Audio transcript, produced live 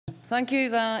Thank you.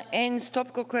 That ends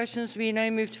topical questions. We now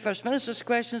move to First Minister's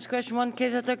questions. Question 1,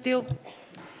 Kezia Dugdale.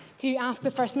 To ask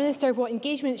the First Minister what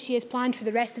engagements she has planned for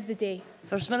the rest of the day.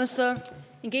 First Minister.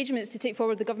 Engagements to take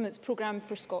forward the Government's programme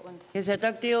for Scotland. Kezia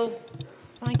Dugdale.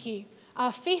 Thank you. A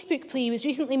Facebook plea was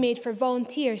recently made for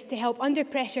volunteers to help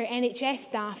under-pressure NHS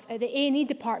staff at the A&E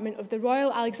department of the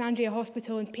Royal Alexandria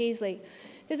Hospital in Paisley.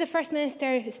 Does the First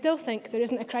Minister still think there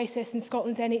isn't a crisis in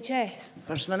Scotland's NHS?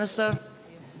 First Minister.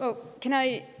 Well, can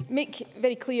I make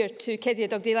very clear to Kezia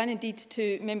Dugdale and indeed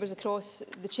to members across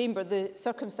the Chamber the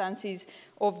circumstances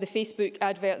of the Facebook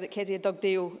advert that Kezia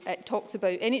Dugdale talks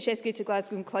about. NHS Greater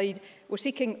Glasgow and Clyde were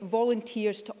seeking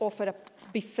volunteers to offer a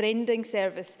befriending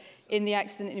service in the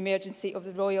accident and emergency of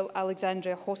the Royal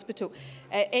Alexandria Hospital.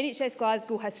 NHS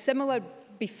Glasgow has similar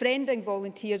befriending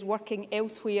volunteers working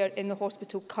elsewhere in the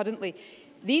hospital currently.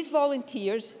 These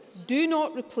volunteers do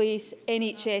not replace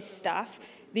NHS staff.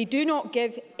 They do not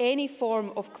give any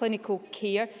form of clinical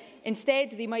care.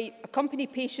 Instead, they might accompany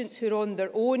patients who are on their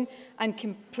own and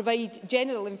can provide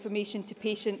general information to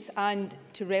patients and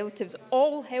to relatives.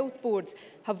 All health boards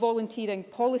have volunteering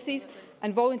policies,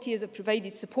 and volunteers have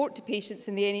provided support to patients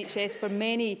in the NHS for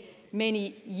many,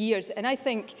 many years. And I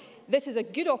think this is a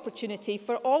good opportunity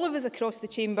for all of us across the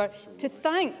Chamber to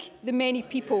thank the many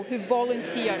people who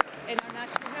volunteer in our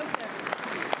National Health Service.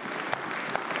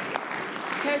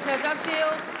 Kezia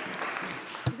Dugdale.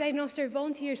 Presiding Officer,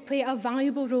 volunteers play a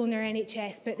valuable role in our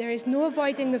NHS, but there is no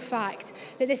avoiding the fact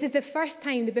that this is the first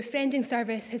time the befriending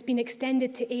service has been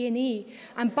extended to A&E.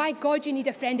 And by God, you need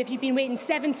a friend if you've been waiting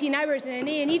 17 hours in an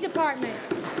A&E department.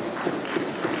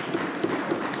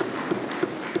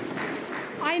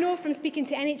 I know from speaking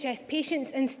to NHS patients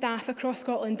and staff across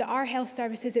Scotland that our health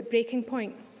service is at breaking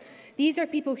point. These are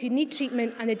people who need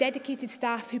treatment and the dedicated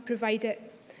staff who provide it.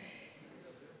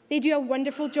 They do a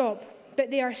wonderful job,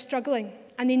 but they are struggling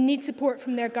and they need support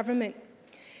from their government.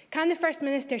 Can the First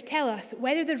Minister tell us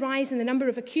whether the rise in the number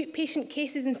of acute patient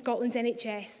cases in Scotland's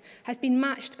NHS has been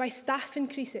matched by staff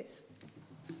increases?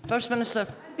 First Minister.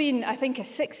 There has been, I think, a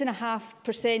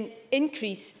 6.5%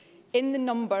 increase in the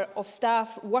number of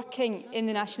staff working in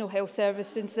the National Health Service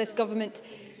since this government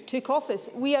took office.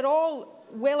 We are all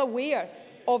well aware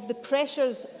of the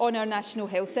pressures on our National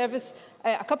Health Service.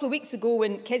 A couple of weeks ago,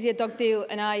 when Kezia Dugdale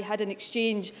and I had an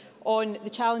exchange on the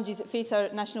challenges that face our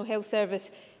National Health Service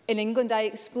in England, I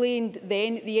explained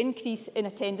then the increase in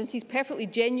attendances, perfectly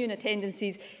genuine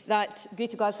attendances, that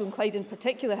Greater Glasgow and Clyde in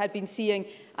particular had been seeing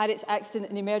at its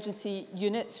accident and emergency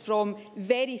units from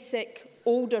very sick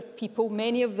older people,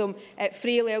 many of them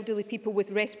frail elderly people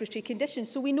with respiratory conditions.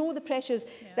 So we know the pressures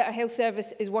that our health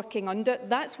service is working under.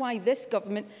 That's why this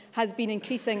government has been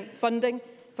increasing funding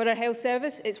for our health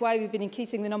service. It's why we've been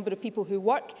increasing the number of people who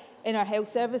work in our health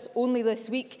service. Only this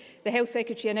week, the Health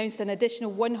Secretary announced an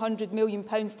additional £100 million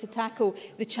to tackle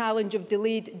the challenge of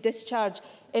delayed discharge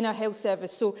in our health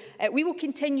service. So we will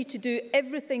continue to do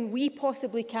everything we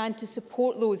possibly can to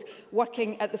support those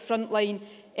working at the front line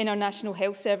in our National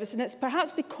Health Service. And it's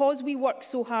perhaps because we work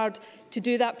so hard to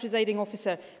do that, Presiding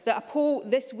Officer, that a poll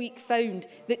this week found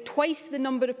that twice the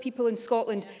number of people in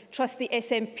Scotland trust the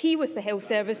SNP with the health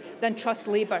service than trust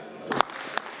Labour.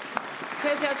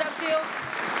 Kezia Dugdale.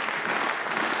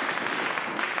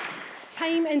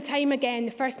 Time and time again,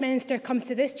 the First Minister comes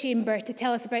to this chamber to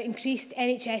tell us about increased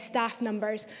NHS staff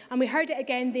numbers, and we heard it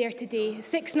again there today,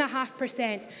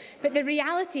 6.5%. But the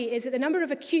reality is that the number of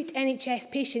acute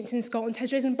NHS patients in Scotland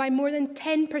has risen by more than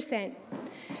 10%.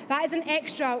 That is an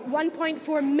extra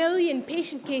 1.4 million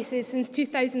patient cases since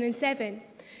 2007.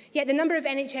 Yet the number of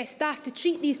NHS staff to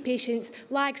treat these patients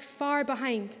lags far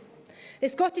behind. The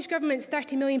Scottish Government's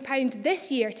 £30 million this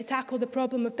year to tackle the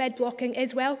problem of bed blocking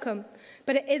is welcome,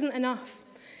 but it isn't enough,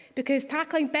 because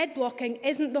tackling bed blocking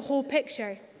isn't the whole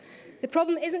picture. The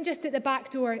problem isn't just at the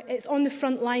back door, it's on the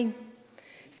front line.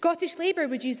 Scottish Labour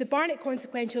would use the Barnett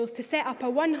consequentials to set up a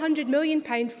 £100 million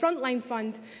frontline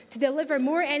fund to deliver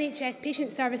more NHS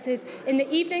patient services in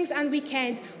the evenings and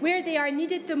weekends where they are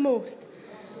needed the most.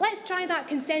 Let's try that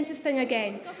consensus thing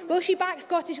again. Will she back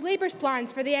Scottish Labour's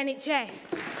plans for the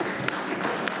NHS?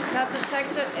 Cabinet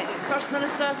Secretary, First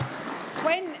Minister.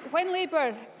 When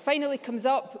Labour finally comes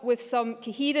up with some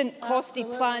coherent,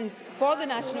 costed plans for the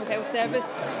National Health Service,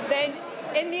 then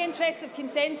in the interests of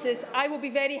consensus, I will be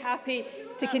very happy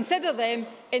to consider them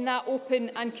in that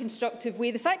open and constructive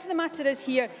way. The fact of the matter is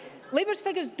here, Labour's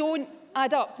figures don't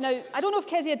add up. Now, I don't know if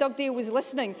Kezia Dugdale was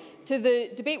listening to the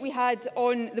debate we had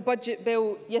on the budget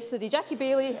bill yesterday. Jackie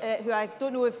Bailey, who I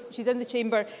don't know if she's in the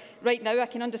chamber right now, I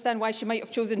can understand why she might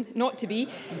have chosen not to be,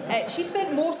 she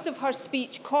spent most of her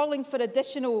speech calling for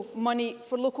additional money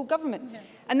for local government. Yeah.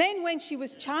 And then when she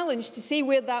was challenged to say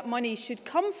where that money should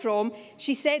come from,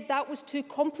 she said that was too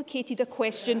complicated a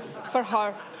question for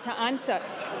her to answer.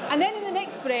 And then in the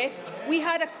next breath, we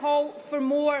had a call for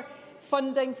more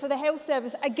funding for the health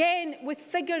service, again with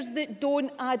figures that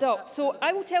don't add up. So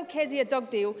I will tell Kezia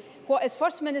Dugdale what, as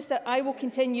First Minister, I will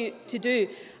continue to do.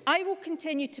 I will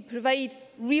continue to provide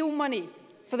real money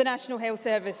for the National Health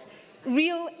Service,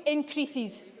 real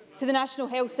increases to the National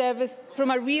Health Service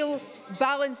from a real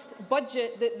balanced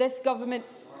budget that this government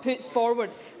puts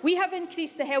forward. We have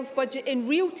increased the health budget in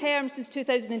real terms since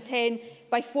 2010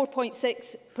 by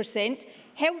 4.6%.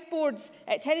 Health boards,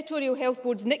 territorial health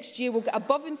boards next year will get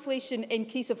above inflation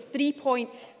increase of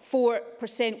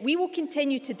 3.4%. We will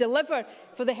continue to deliver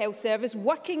for the health service,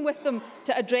 working with them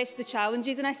to address the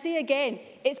challenges. And I say again,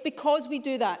 it's because we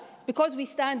do that. It's because we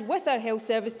stand with our health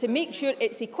service to make sure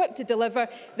it's equipped to deliver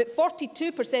that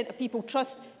 42% of people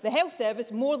trust the health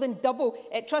service more than double,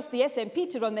 trust the SNP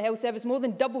to run the health service more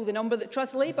than double the number that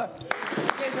trust Labour.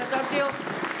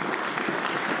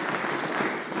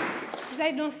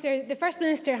 Presiding Officer, the First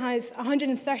Minister has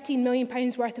 £113 million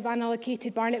worth of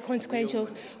unallocated Barnett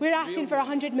consequentials. We're asking for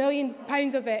 £100 million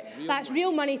of it. That's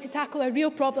real money to tackle a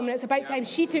real problem, and it's about time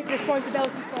she took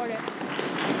responsibility for it.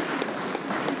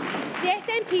 The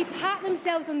SNP pat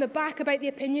themselves on the back about the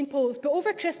opinion polls, but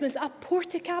over Christmas, a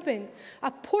porta-cabin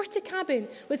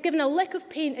was given a lick of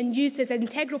paint and used as an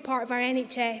integral part of our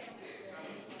NHS.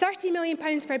 £30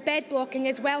 million for bed blocking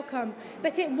is welcome,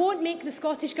 but it won't make the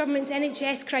Scottish Government's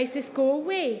NHS crisis go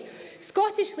away.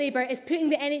 Scottish Labour is putting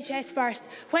the NHS first.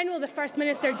 When will the First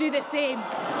Minister do the same?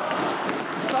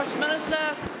 First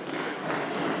Minister.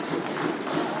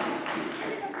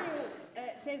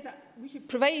 Says that we should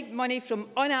provide money from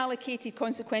unallocated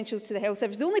consequentials to the health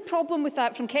service. The only problem with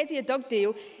that from Kezia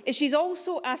Dugdale is she's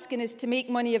also asking us to make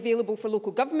money available for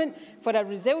local government, for a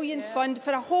resilience fund,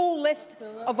 for a whole list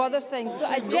of other things. So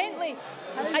well,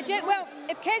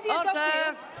 if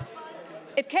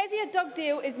Kezia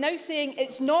Dugdale is now saying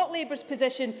it's not Labour's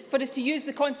position for us to use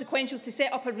the consequentials to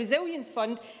set up a resilience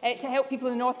fund to help people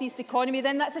in the North East economy,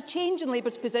 then that's a change in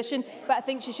Labour's position, but I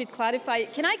think she should clarify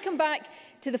it. Can I come back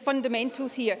to the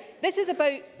fundamentals here? This is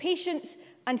about patients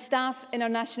and staff in our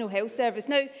National Health Service.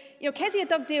 Now, Kezia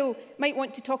Dugdale might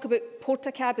want to talk about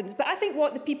porta-cabins, but I think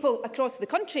what the people across the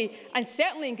country, and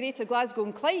certainly in Greater Glasgow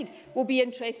and Clyde, will be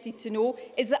interested to know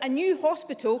is that a new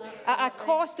hospital at a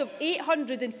cost of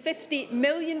 £850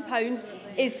 million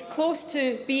is close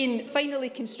to being finally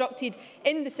constructed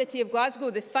in the City of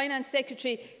Glasgow. The Finance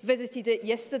Secretary visited it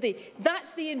yesterday.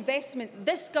 That's the investment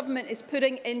this government is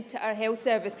putting into our health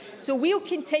service. So we'll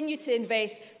continue to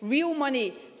invest real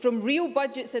money from real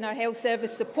budgets in our health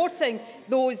service, supporting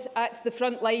those at the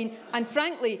front line, and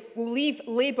frankly, we'll leave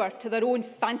Labour to their own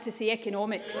fantasy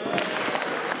economics.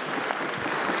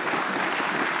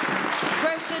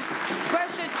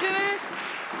 Question 2,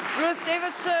 Ruth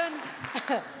Davidson.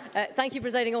 Thank you,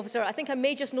 Presiding Officer. I think I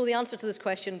may just know the answer to this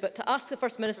question, but to ask the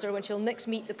First Minister when she'll next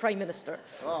meet the Prime Minister.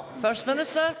 First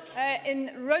Minister.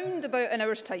 In round about an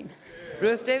hour's time.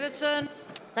 Ruth Davidson.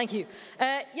 Thank you.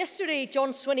 Yesterday,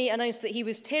 John Swinney announced that he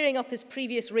was tearing up his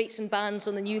previous rates and bans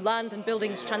on the new land and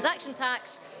buildings transaction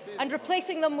tax and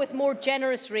replacing them with more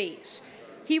generous rates.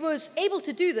 He was able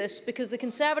to do this because the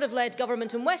Conservative-led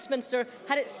government in Westminster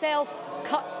had itself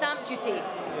cut stamp duty,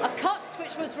 a cut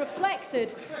which was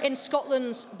reflected in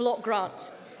Scotland's block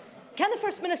grant. Can the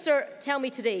First Minister tell me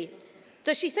today,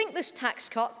 does she think this tax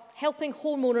cut, helping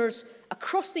homeowners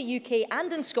across the UK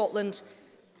and in Scotland,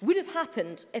 would have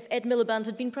happened if Ed Miliband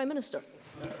had been Prime Minister?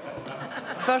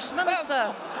 First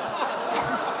Minister.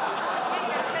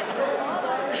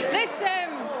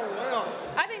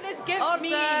 I think this gives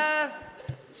me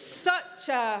such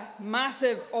a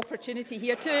massive opportunity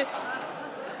here to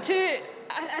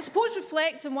I suppose,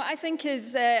 reflect on what I think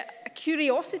is a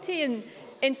curiosity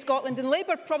in Scotland, and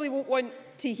Labour probably won't want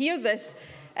to hear this.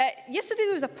 Yesterday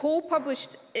there was a poll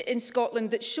published in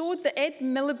Scotland that showed that Ed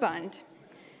Miliband,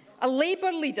 a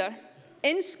Labour leader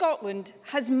in Scotland,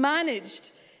 has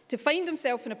managed to find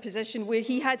himself in a position where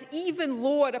he has even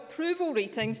lower approval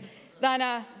ratings than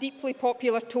a deeply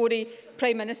popular Tory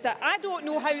Prime Minister. I don't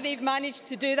know how they've managed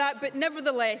to do that, but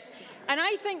nevertheless. And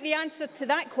I think the answer to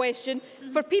that question,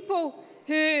 for people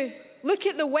who look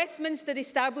at the Westminster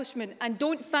establishment and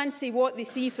don't fancy what they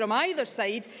see from either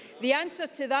side, the answer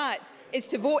to that is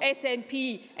to vote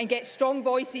SNP and get strong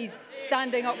voices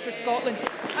standing up for Scotland.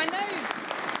 And now,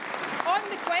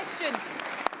 question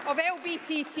of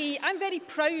LBTT, I'm very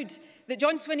proud that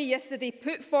John Swinney yesterday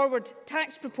put forward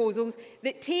tax proposals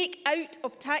that take out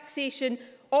of taxation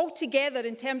altogether,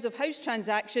 in terms of house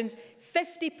transactions,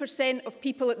 50% of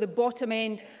people at the bottom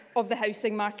end of the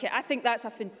housing market. I think that's a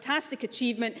fantastic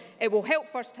achievement. It will help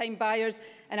first-time buyers,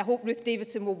 and I hope Ruth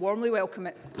Davidson will warmly welcome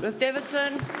it. Ruth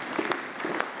Davidson.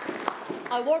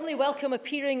 I warmly welcome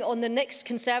appearing on the next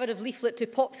Conservative leaflet to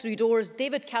pop through doors.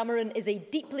 David Cameron is a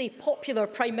deeply popular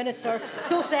Prime Minister,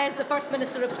 so says the First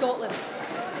Minister of Scotland.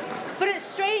 But it's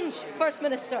strange, First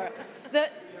Minister,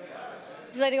 that,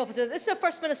 Presiding Officer, this is a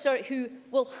First Minister who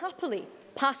will happily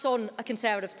pass on a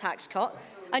Conservative tax cut,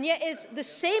 and yet is the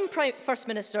same First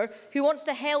Minister who wants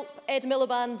to help Ed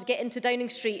Miliband get into Downing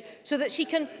Street so that she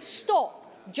can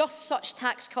stop just such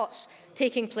tax cuts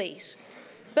taking place.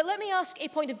 But let me ask a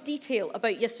point of detail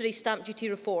about yesterday's stamp duty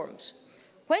reforms.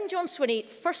 When John Swinney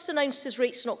first announced his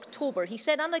rates in October, he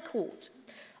said, and I quote,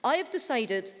 "I have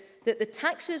decided that the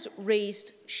taxes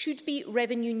raised should be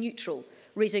revenue neutral,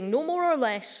 raising no more or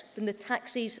less than the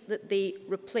taxes that they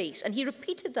replace." And he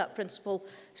repeated that principle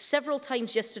several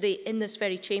times yesterday in this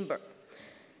very chamber.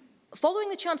 Following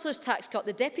the Chancellor's tax cut,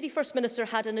 the Deputy First Minister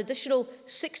had an additional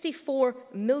 £64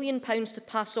 million to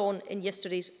pass on in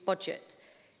yesterday's budget.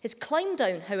 His climb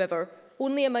down, however,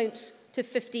 only amounts to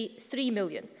 £53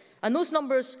 million. And those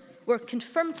numbers were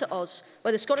confirmed to us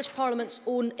by the Scottish Parliament's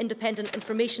own Independent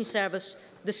Information Service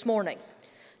this morning.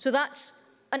 So that's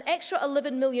an extra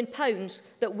 £11 million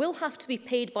that will have to be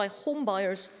paid by home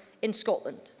buyers in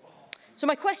Scotland. So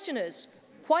my question is,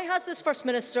 why has this First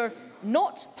Minister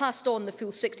not passed on the full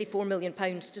 £64 million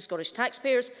to Scottish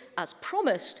taxpayers as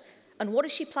promised, and what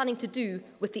is she planning to do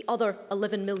with the other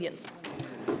 £11 million?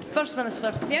 First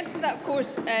Minister. The answer to that, of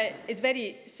course, is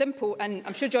very simple, and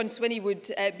I'm sure John Swinney would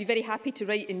be very happy to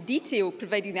write in detail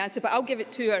providing the answer, but I'll give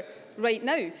it to her right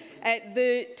now.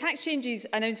 The tax changes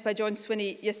announced by John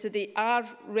Swinney yesterday are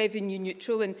revenue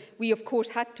neutral, and we, of course,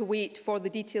 had to wait for the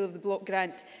detail of the block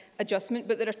grant adjustment.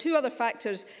 But there are two other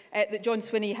factors that John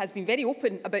Swinney has been very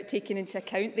open about taking into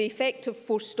account: the effect of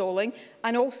forestalling,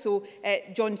 and also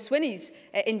John Swinney's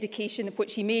indication,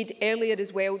 which he made earlier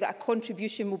as well, that a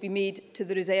contribution will be made to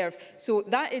the reserve. So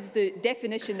that is the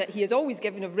definition that he has always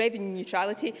given of revenue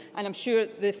neutrality, and I'm sure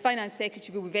the Finance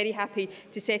Secretary will be very happy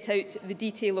to set out the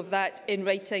detail of that in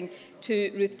writing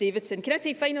to Ruth Davidson. Can I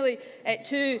say finally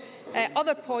two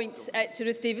other points to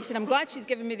Ruth Davidson? I'm glad she's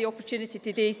given me the opportunity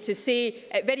today to say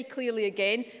very clearly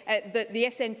again that the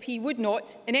SNP would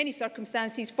not, in any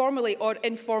circumstances, formally or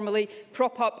informally,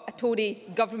 prop up a Tory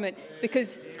government,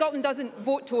 because Scotland doesn't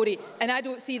vote Tory, and I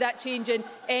don't see that changing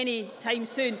any time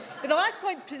soon. But the last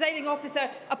point, Presiding Officer,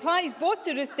 applies both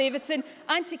to Ruth Davidson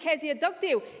and to Kezia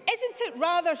Dugdale. Isn't it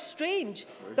rather strange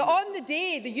that on the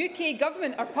day the UK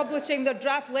government are publishing their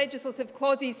draft legislative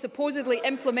clauses supposedly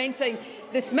implementing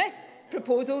the Smith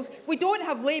proposals, we don't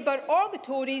have Labour or the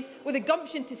Tories with the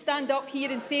gumption to stand up here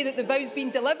and say that the vow's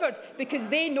been delivered, because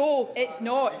they know it's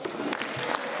not.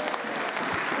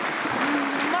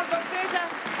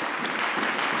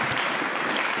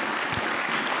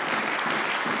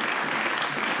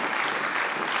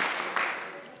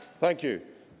 Thank you.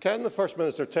 Can the First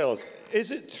Minister tell us, is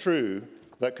it true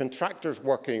that contractors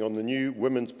working on the new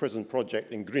women's prison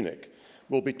project in Greenock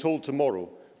will be told tomorrow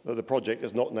that the project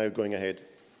is not now going ahead?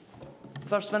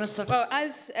 First Minister. Well,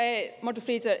 as Murdo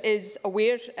Fraser is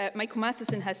aware, Michael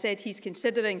Matheson has said he's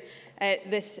considering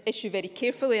this issue very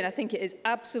carefully, and I think it is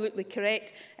absolutely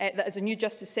correct that as a new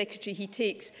Justice Secretary he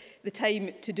takes the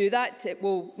time to do that. It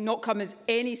will not come as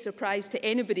any surprise to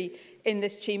anybody in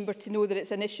this chamber to know that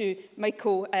it's an issue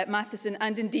Michael Matheson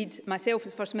and indeed myself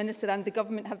as First Minister and the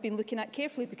Government have been looking at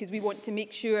carefully, because we want to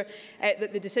make sure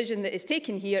that the decision that is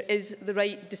taken here is the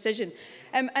right decision.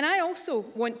 And I also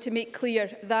want to make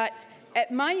clear that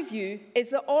my view is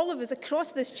that all of us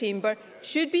across this chamber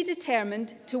should be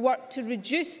determined to work to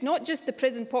reduce not just the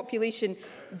prison population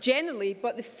generally,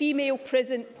 but the female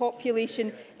prison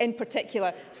population in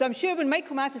particular. So I'm sure when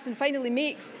Michael Matheson finally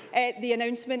makes the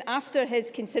announcement after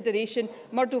his consideration,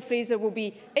 Murdo Fraser will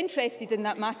be interested in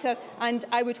that matter, and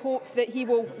I would hope that he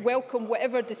will welcome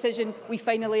whatever decision we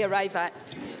finally arrive at.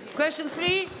 Question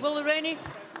 3, Willie Rennie.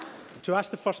 To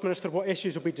ask the First Minister what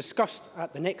issues will be discussed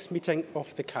at the next meeting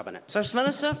of the Cabinet. First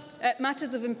Minister.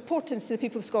 Matters of importance to the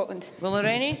people of Scotland. Willie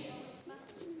Rennie.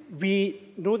 We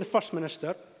know the First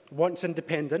Minister wants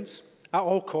independence at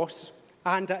all costs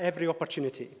and at every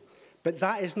opportunity. But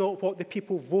that is not what the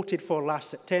people voted for last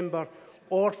September,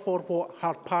 or for what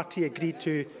her party agreed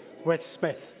to with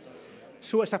Smith.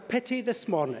 So it's a pity this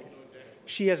morning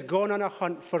she has gone on a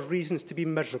hunt for reasons to be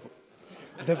miserable.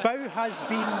 The vow has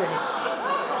been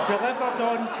met, delivered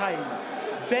on time,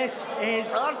 This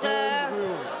is Home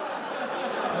Rule.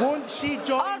 Won't she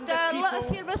join the people Let us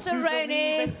hear Mr. who Rennie.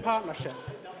 believe in partnership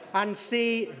and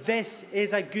say this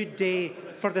is a good day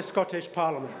for the Scottish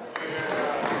Parliament?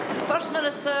 First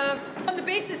Minister. On the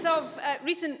basis of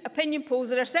recent opinion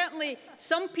polls, there are certainly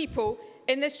some people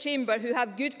in this chamber who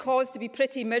have good cause to be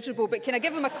pretty miserable, but can I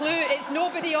give them a clue? It's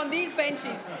nobody on these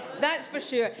benches, that's for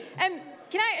sure.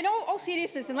 Can I, in all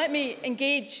seriousness, and let me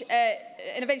engage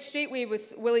in a very straight way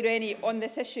with Willie Rennie on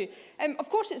this issue. Of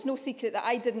course, it's no secret that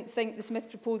I didn't think the Smith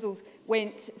proposals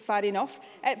went far enough,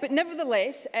 but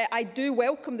nevertheless, I do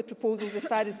welcome the proposals as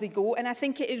far as they go, and I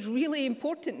think it is really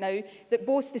important now that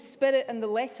both the spirit and the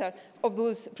letter of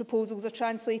those proposals are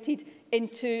translated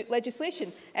into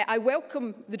legislation. I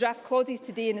welcome the draft clauses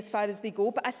today in as far as they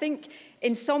go, but I think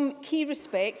in some key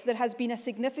respects there has been a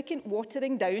significant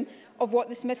watering down of what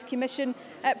the Smith Commission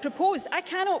proposed. I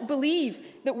cannot believe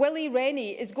that Willie Rennie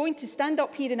is going to stand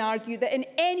up here and argue that in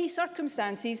any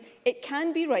circumstances it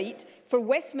can be right for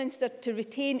Westminster to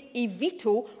retain a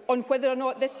veto on whether or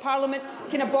not this Parliament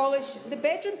can abolish the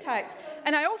bedroom tax.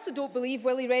 And I also don't believe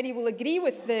Willie Rennie will agree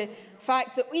with the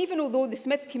fact that even although the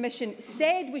Smith Commission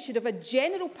said we should have a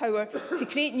general power to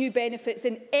create new benefits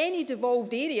in any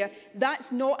devolved area, that's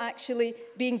not actually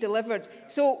being delivered.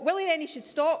 So Willie Rennie should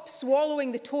stop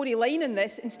swallowing the Tory line in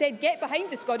this, instead get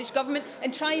behind the Scottish Government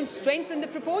and try and strengthen the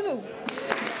proposals.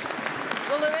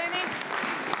 Willie Rennie.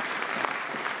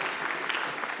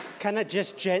 Can I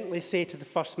just gently say to the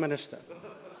First Minister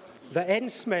that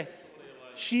in Smith,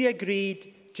 she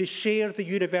agreed to share the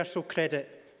universal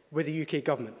credit with the UK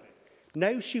Government.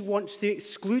 Now she wants to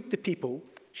exclude the people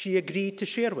she agreed to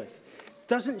share with.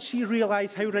 Doesn't she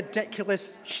realise how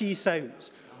ridiculous she sounds?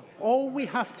 All we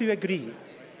have to agree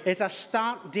is a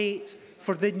start date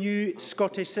for the new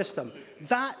Scottish system.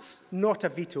 That's not a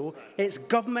veto. It's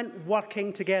government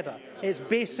working together. It's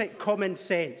basic common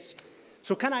sense.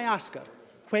 So can I ask her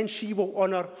when she will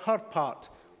honour her part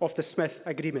of the Smith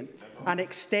Agreement and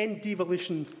extend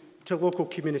devolution to local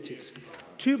communities?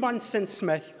 2 months since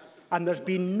Smith, and there's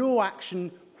been no action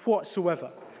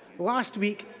whatsoever. Last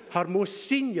week, her most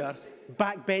senior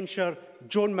backbencher,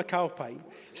 Joan McAlpine,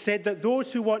 said that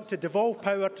those who want to devolve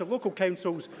power to local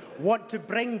councils want to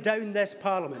bring down this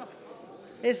Parliament.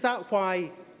 Is that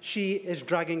why she is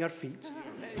dragging her feet?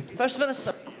 First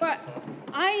Minister. But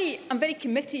I am very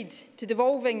committed to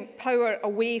devolving power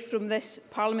away from this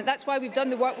Parliament. That's why we've done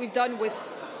the work we've done with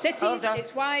cities.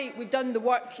 It's why we've done the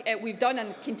work we've done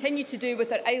and continue to do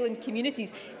with our island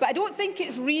communities. But I don't think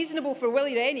it's reasonable for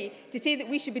Willie Rennie to say that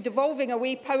we should be devolving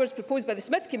away powers proposed by the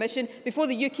Smith Commission before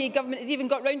the UK Government has even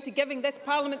got round to giving this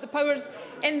Parliament the powers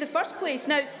in the first place.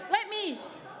 Now, let me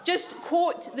just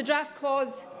quote the draft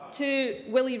clause to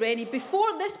Willie Rennie.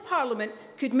 Before this Parliament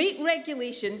could make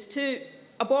regulations to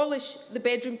abolish the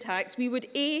bedroom tax, we would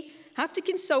A, have to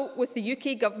consult with the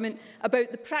UK Government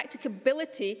about the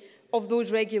practicability of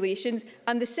those regulations,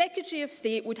 and the Secretary of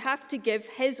State would have to give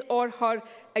his or her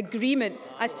agreement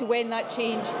as to when that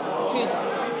change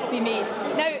could be made.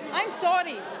 Now, I'm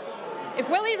sorry if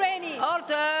Willie Rennie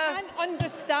can't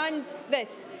understand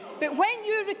this, but when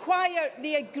you require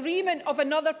the agreement of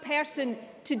another person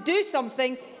to do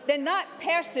something, then that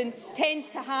person tends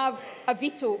to have a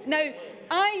veto. Now,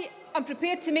 I am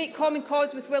prepared to make common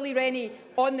cause with Willie Rennie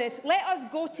on this. Let us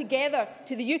go together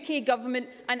to the UK Government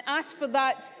and ask for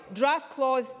that draft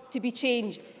clause to be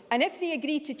changed. And if they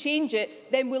agree to change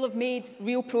it, then we'll have made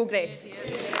real progress.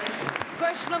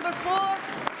 Question number 4,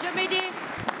 Jim Eadie.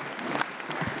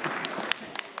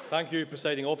 Thank you,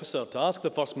 Presiding Officer. To ask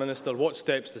the First Minister what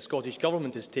steps the Scottish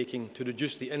Government is taking to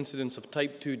reduce the incidence of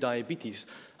type 2 diabetes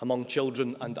among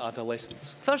children and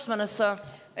adolescents. First Minister.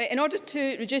 In order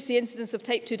to reduce the incidence of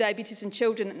type 2 diabetes in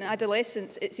children and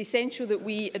adolescents, it's essential that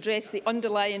we address the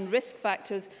underlying risk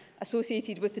factors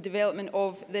associated with the development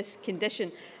of this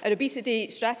condition. Our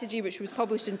obesity strategy, which was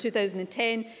published in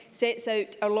 2010, sets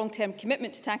out our long-term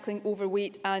commitment to tackling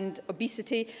overweight and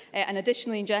obesity. And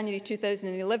additionally, in January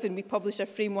 2011, we published our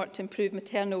framework to improve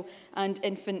maternal and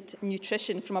infant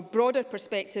nutrition. From a broader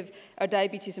perspective, our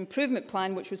diabetes improvement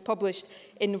plan, which was published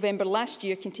in November last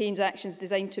year, contains actions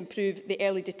designed to improve the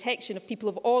early detection of people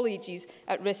of all ages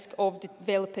at risk of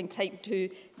developing type 2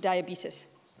 diabetes.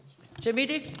 Jim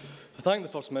Eadie. I thank the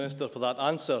First Minister for that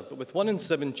answer, but with 1 in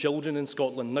 7 children in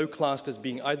Scotland now classed as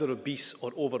being either obese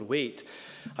or overweight,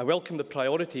 I welcome the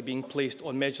priority being placed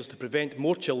on measures to prevent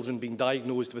more children being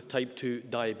diagnosed with type 2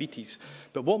 diabetes.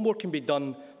 But what more can be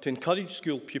done to encourage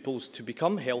school pupils to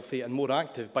become healthy and more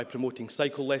active by promoting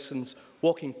cycle lessons,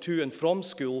 walking to and from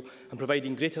school, and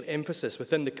providing greater emphasis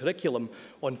within the curriculum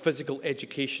on physical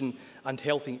education and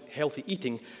healthy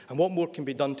eating? And what more can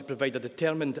be done to provide a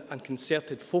determined and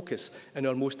concerted focus in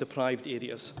our most deprived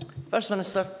areas? First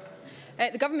Minister.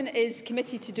 The Government is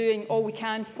committed to doing all we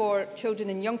can for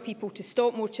children and young people to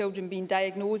stop more children being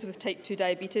diagnosed with type 2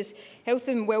 diabetes. Health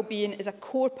and wellbeing is a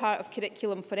core part of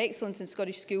curriculum for excellence in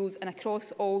Scottish schools, and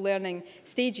across all learning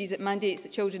stages it mandates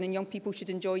that children and young people should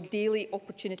enjoy daily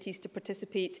opportunities to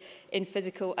participate in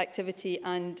physical activity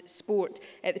and sport.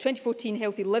 The 2014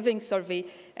 Healthy Living Survey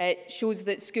shows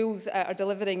that schools are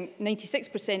delivering,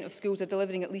 96% of schools are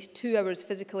delivering at least 2 hours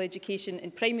physical education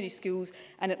in primary schools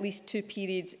and at least 2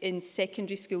 periods in secondary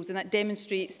schools, and that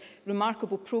demonstrates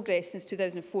remarkable progress since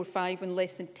 2004-05, when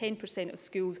less than 10% of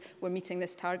schools were meeting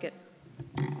this target.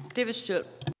 David Stewart.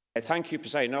 Thank you,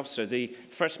 Presiding Officer. The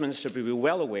First Minister will be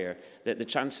well aware that the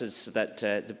chances that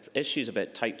the issues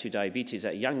about type 2 diabetes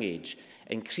at a young age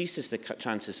increases the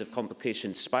chances of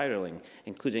complications spiralling,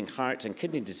 including heart and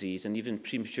kidney disease and even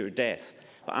premature death.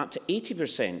 But up to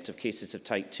 80% of cases of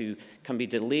type 2 can be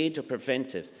delayed or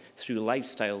prevented through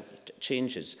lifestyle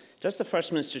changes. Does the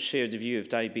First Minister share the view of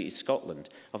Diabetes Scotland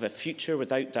of a future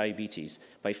without diabetes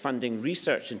by funding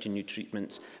research into new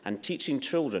treatments and teaching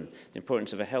children the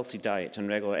importance of a healthy diet and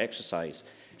regular exercise?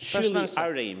 Surely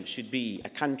our aim should be a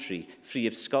country free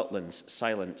of Scotland's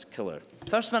silent killer.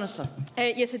 First Minister.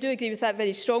 Yes, I do agree with that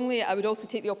very strongly. I would also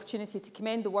take the opportunity to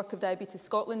commend the work of Diabetes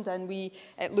Scotland, and we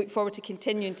look forward to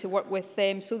continuing to work with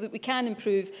them so that we can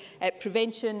improve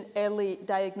prevention, early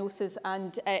diagnosis,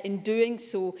 and in doing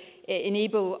so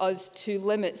enable us to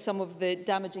limit some of the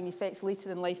damaging effects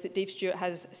later in life that Dave Stewart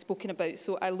has spoken about.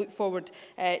 So I look forward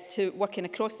to working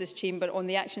across this chamber on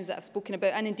the actions that I've spoken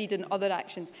about, and indeed in other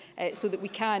actions, so that we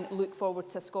can look forward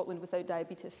to Scotland without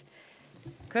diabetes.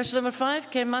 Question number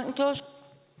 5, Ken Macintosh.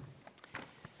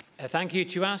 Thank you.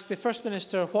 To ask the First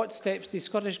Minister what steps the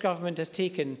Scottish Government has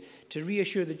taken to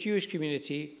reassure the Jewish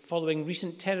community following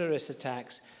recent terrorist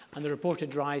attacks and the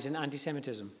reported rise in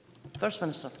anti-Semitism. First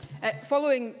Minister.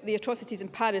 Following the atrocities in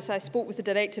Paris, I spoke with the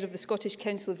Director of the Scottish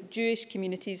Council of Jewish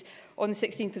Communities on the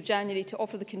 16th of January to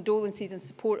offer the condolences and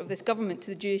support of this government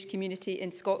to the Jewish community in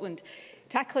Scotland.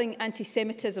 Tackling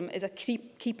anti-Semitism is a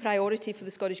key priority for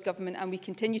the Scottish Government, and we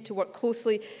continue to work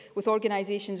closely with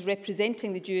organisations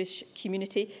representing the Jewish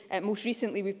community. Most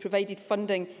recently, we've provided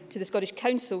funding to the Scottish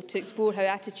Council to explore how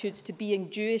attitudes to being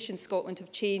Jewish in Scotland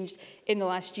have changed in the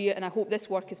last year, and I hope this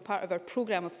work, as part of our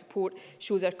programme of support,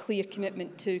 shows our clear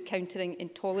commitment to countering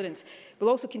intolerance. We'll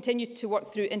also continue to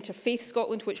work through Interfaith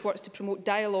Scotland, which works to promote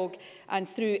dialogue and,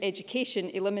 through education,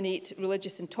 eliminate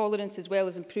religious intolerance, as well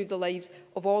as improve the lives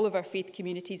of all of our faith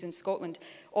communities in Scotland.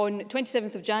 On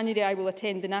 27th of January, I will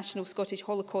attend the National Scottish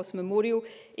Holocaust Memorial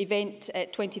event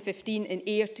 2015 in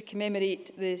Ayr to commemorate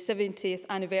the 70th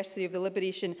anniversary of the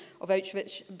liberation of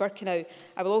Auschwitz-Birkenau.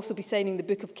 I will also be signing the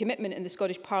Book of Commitment in the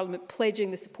Scottish Parliament,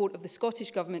 pledging the support of the Scottish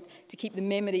Government to keep the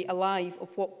memory alive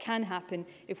of what can happen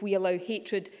if we allow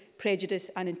hatred,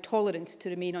 prejudice and intolerance to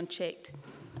remain unchecked.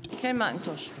 Ken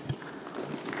Macintosh.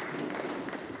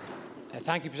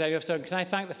 Thank you, Presiding Officer. Can I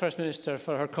thank the First Minister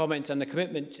for her comments and the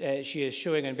commitment she is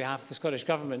showing on behalf of the Scottish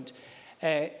Government.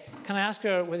 Can I ask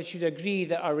her whether she would agree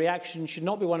that our reaction should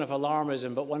not be one of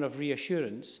alarmism but one of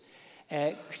reassurance?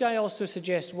 Could I also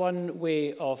suggest one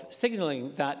way of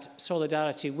signalling that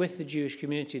solidarity with the Jewish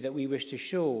community that we wish to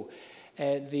show?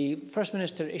 The First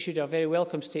Minister issued a very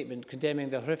welcome statement condemning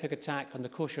the horrific attack on the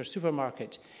kosher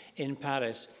supermarket in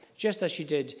Paris, just as she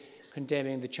did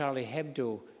condemning the Charlie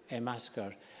Hebdo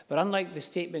massacre. But unlike the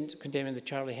statement condemning the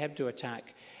Charlie Hebdo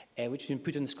attack, which has been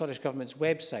put on the Scottish Government's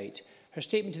website, her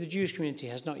statement to the Jewish community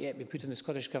has not yet been put on the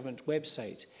Scottish Government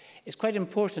website. It's quite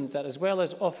important that, as well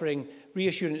as offering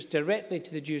reassurance directly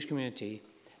to the Jewish community,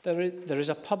 there is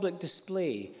a public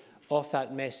display of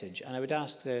that message. And I would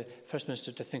ask the First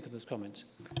Minister to think of those comments.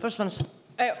 First Minister.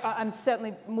 I'm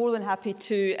certainly more than happy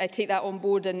to take that on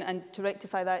board and to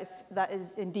rectify that if that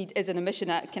indeed is an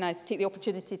omission. Can I take the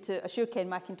opportunity to assure Ken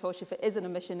Macintosh if it is an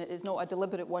omission, it is not a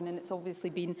deliberate one, and it's obviously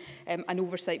been an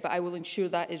oversight, but I will ensure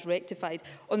that is rectified.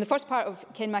 On the first part of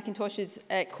Ken Macintosh's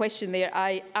question there,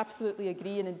 I absolutely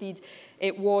agree, and indeed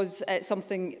it was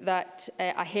something that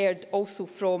I heard also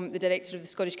from the Director of the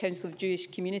Scottish Council of Jewish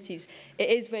Communities. It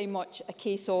is very much a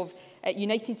case of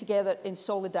uniting together in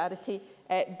solidarity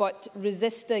but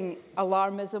resisting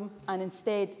alarmism and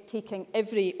instead taking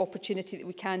every opportunity that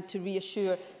we can to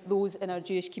reassure those in our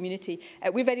Jewish community.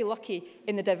 We're very lucky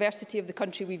in the diversity of the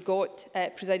country we've got,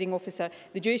 Presiding Officer.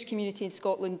 The Jewish community in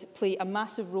Scotland play a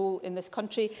massive role in this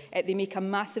country. They make a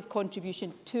massive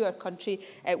contribution to our country.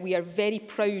 We are very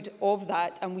proud of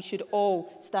that, and we should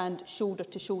all stand shoulder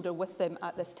to shoulder with them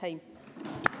at this time.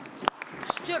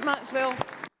 Stuart Maxwell.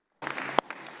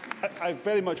 I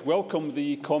very much welcome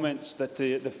the comments that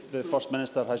the First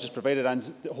Minister has just provided,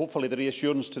 and hopefully the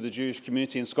reassurance to the Jewish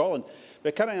community in Scotland.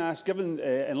 But can I ask, given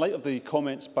in light of the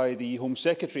comments by the Home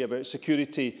Secretary about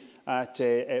security at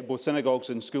both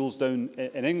synagogues and schools down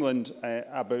in England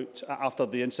after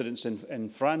the incidents in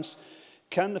France,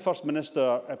 can the First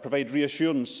Minister provide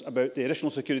reassurance about the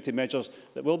additional security measures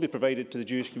that will be provided to the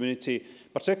Jewish community,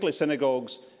 particularly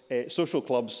synagogues, social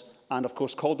clubs, and of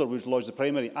course Calderwood Lodge, the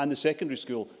primary and the secondary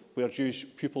school where Jewish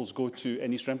pupils go to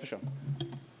in East Renfrewshire?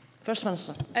 First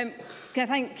Minister. Can I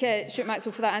thank Stuart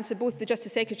Maxwell for that answer? Both the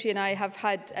Justice Secretary and I have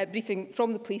had a briefing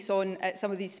from the police on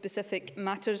some of these specific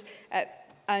matters,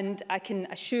 and I can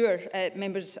assure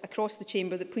members across the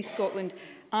Chamber that Police Scotland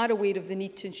are aware of the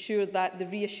need to ensure that the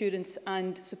reassurance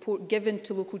and support given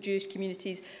to local Jewish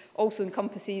communities also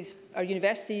encompasses our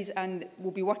universities, and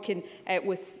will be working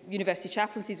with university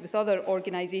chaplaincies, with other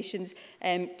organisations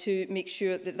to make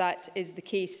sure that that is the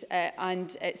case.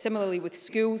 And similarly with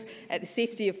schools, the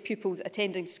safety of pupils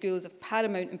attending school is of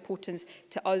paramount importance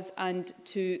to us and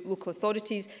to local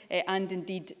authorities, and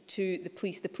indeed to the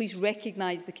police. The police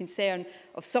recognise the concern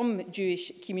of some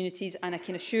Jewish communities, and I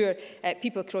can assure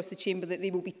people across the Chamber that they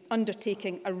will be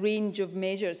undertaking a range of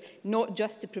measures, not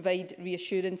just to provide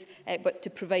reassurance, but to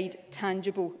provide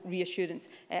tangible reassurance.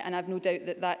 And I have no doubt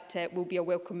that that will be a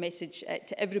welcome message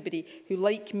to everybody who,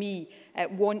 like me,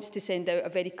 wants to send out a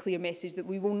very clear message that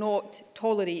we will not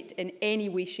tolerate in any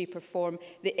way, shape or form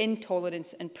the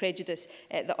intolerance and prejudice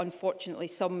that unfortunately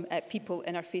some people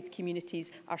in our faith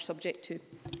communities are subject to.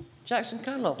 Jackson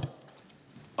Carlow.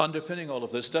 Underpinning all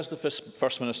of this, does the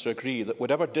First Minister agree that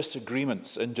whatever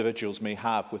disagreements individuals may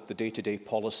have with the day-to-day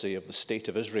policy of the State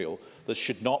of Israel, this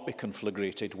should not be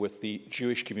conflagrated with the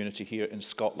Jewish community here in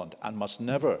Scotland and must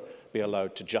never be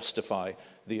allowed to justify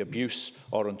the abuse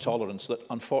or intolerance that,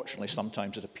 unfortunately,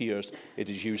 sometimes it appears it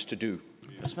is used to do?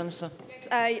 First Minister. Yes,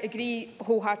 I agree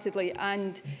wholeheartedly,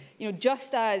 and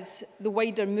just as the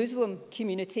wider Muslim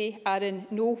community are in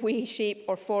no way, shape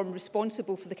or form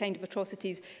responsible for the kind of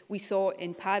atrocities we saw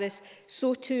in Paris,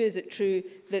 so too is it true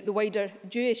that the wider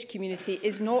Jewish community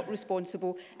is not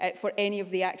responsible for any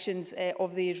of the actions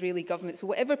of the Israeli government. So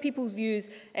whatever people's views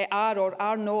are or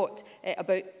are not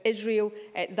about Israel,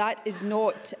 that is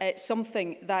not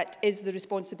something that is the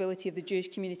responsibility of the Jewish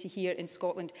community here in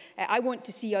Scotland. I want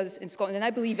to see us in Scotland, and I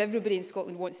believe everybody in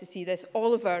Scotland wants to see this,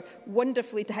 all of our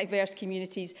wonderfully diverse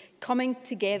communities coming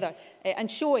together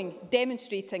and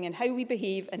demonstrating in how we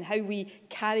behave and how we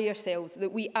carry ourselves,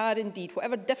 that we are indeed,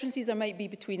 whatever differences there might be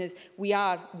between us, we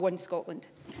are one Scotland.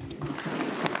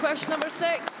 Question number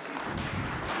 6.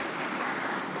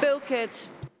 Bill Kidd.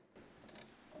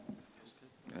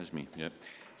 That's me, yeah.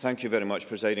 Thank you very much,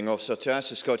 Presiding Officer. To ask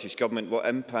the Scottish Government what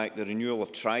impact the renewal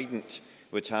of Trident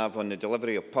would have on the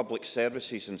delivery of public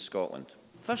services in Scotland.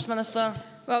 First Minister.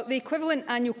 Well, the equivalent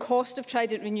annual cost of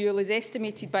Trident renewal is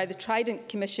estimated by the Trident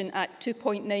Commission at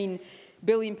 £2.9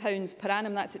 billion per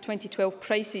annum. That's at 2012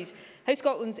 prices. How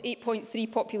Scotland's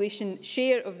 8.3 population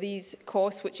share of these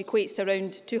costs, which equates to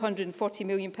around £240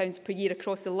 million per year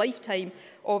across the lifetime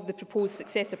of the proposed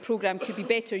successor programme, could be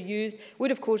better used,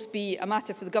 would of course be a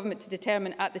matter for the government to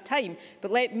determine at the time. But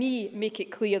let me make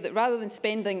it clear that rather than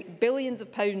spending billions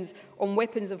of pounds on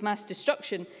weapons of mass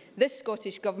destruction, this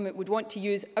Scottish Government would want to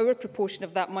use our proportion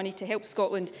of that money to help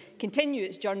Scotland continue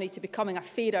its journey to becoming a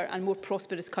fairer and more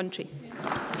prosperous country.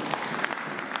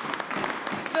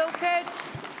 Bill Kidd.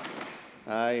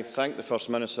 I thank the First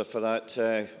Minister for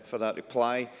that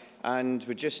reply, and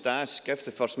would just ask if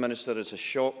the First Minister is as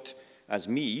shocked as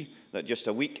me that just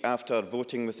a week after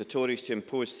voting with the Tories to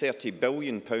impose £30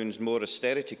 billion more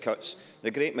austerity cuts,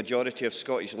 the great majority of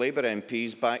Scottish Labour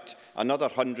MPs backed another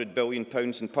 £100 billion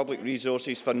in public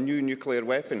resources for new nuclear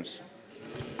weapons.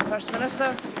 First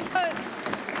Minister.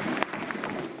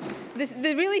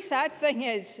 The really sad thing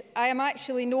is I am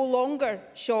actually no longer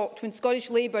shocked when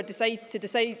Scottish Labour decide to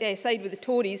side with the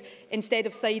Tories instead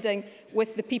of siding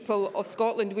with the people of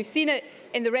Scotland. We've seen it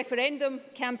in the referendum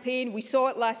campaign. We saw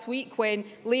it last week when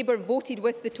Labour voted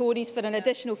with the Tories for an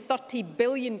additional £30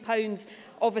 billion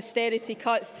of austerity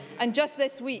cuts. And just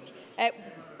this week,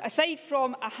 aside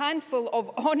from a handful of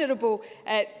honourable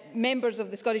members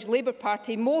of the Scottish Labour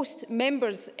Party, most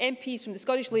MPs from the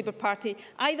Scottish Labour Party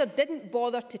either didn't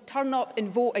bother to turn up and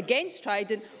vote against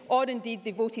Trident, or indeed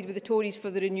they voted with the Tories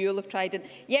for the renewal of Trident.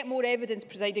 Yet more evidence,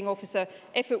 Presiding Officer,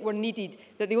 if it were needed,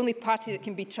 that the only party that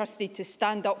can be trusted to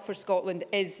stand up for Scotland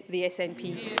is the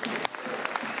SNP.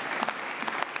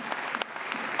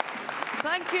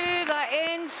 Thank you. That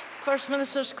ends First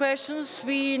Minister's questions.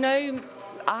 I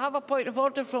have a point of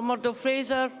order from Murdo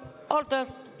Fraser. Order.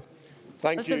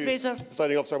 Thank Mr. you, Fraser.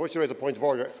 Presiding Officer. I wish to raise a point of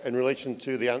order in relation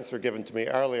to the answer given to me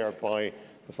earlier by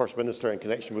the First Minister in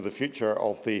connection with the future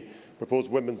of the proposed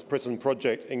women's prison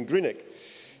project in Greenock.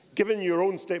 Given your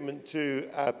own statement to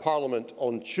Parliament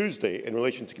on Tuesday in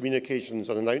relation to communications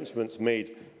and announcements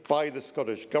made by the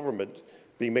Scottish Government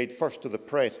being made first to the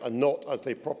press and not, as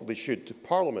they properly should, to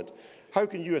Parliament, how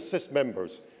can you assist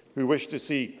members who wish to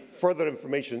see further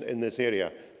information in this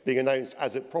area being announced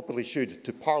as it properly should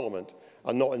to Parliament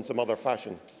and not in some other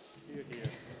fashion?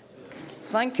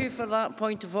 Thank you for that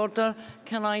point of order.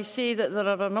 Can I say that there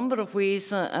are a number of ways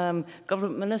that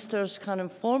government ministers can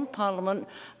inform Parliament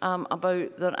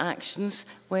about their actions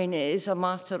when it is a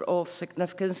matter of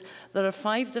significance. There are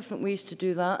 5 different ways to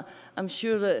do that. I'm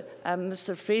sure that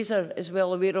Mr Fraser is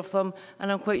well aware of them, and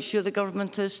I'm quite sure the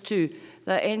government is too.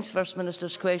 That ends First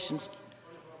Minister's questions.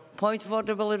 Point of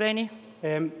order, Willie Rennie.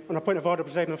 On a point of order,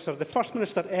 Presiding Officer, the First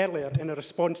Minister earlier, in a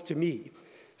response to me,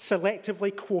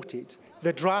 selectively quoted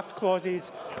the draft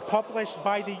clauses published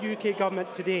by the UK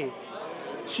Government today.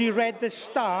 She read the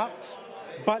start,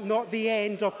 but not the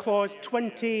end of clause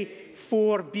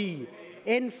 24B.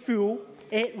 In full,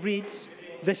 it reads,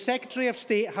 "The Secretary of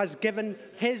State has given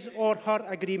his or her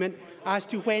agreement as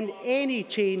to when any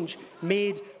change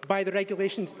made by the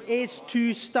regulations is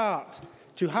to start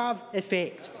to have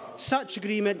effect. Such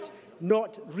agreement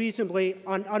not reasonably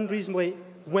and unreasonably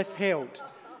withheld."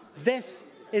 This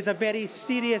is a very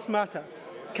serious matter.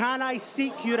 Can I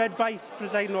seek your advice,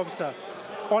 Presiding Officer,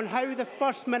 on how the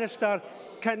First Minister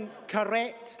can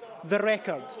correct the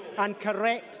record and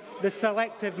correct the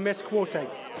selective misquoting?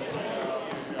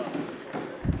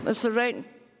 Mr Wright,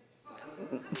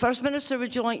 First Minister,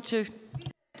 would you like to?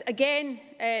 Again,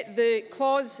 the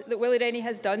clause that Willie Rennie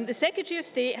has done, the Secretary of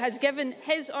State has given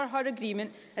his or her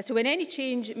agreement as to when any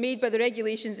change made by the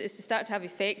regulations is to start to have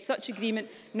effect, such agreement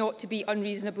not to be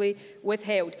unreasonably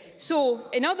withheld. So,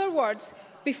 in other words,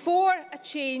 before a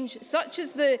change such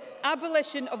as the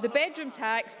abolition of the bedroom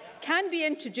tax can be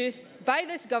introduced by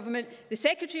this government, the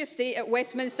Secretary of State at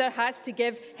Westminster has to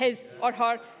give his or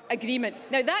her agreement.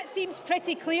 Now, that seems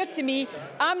pretty clear to me.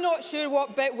 I'm not sure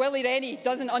what bit Willie Rennie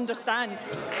doesn't understand.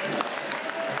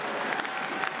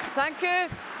 Thank you.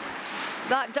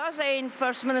 That does end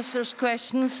First Minister's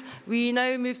questions. We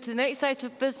now move to the next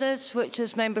item of business, which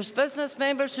is members' business.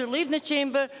 Members who leave the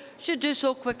chamber should do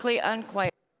so quickly and quietly.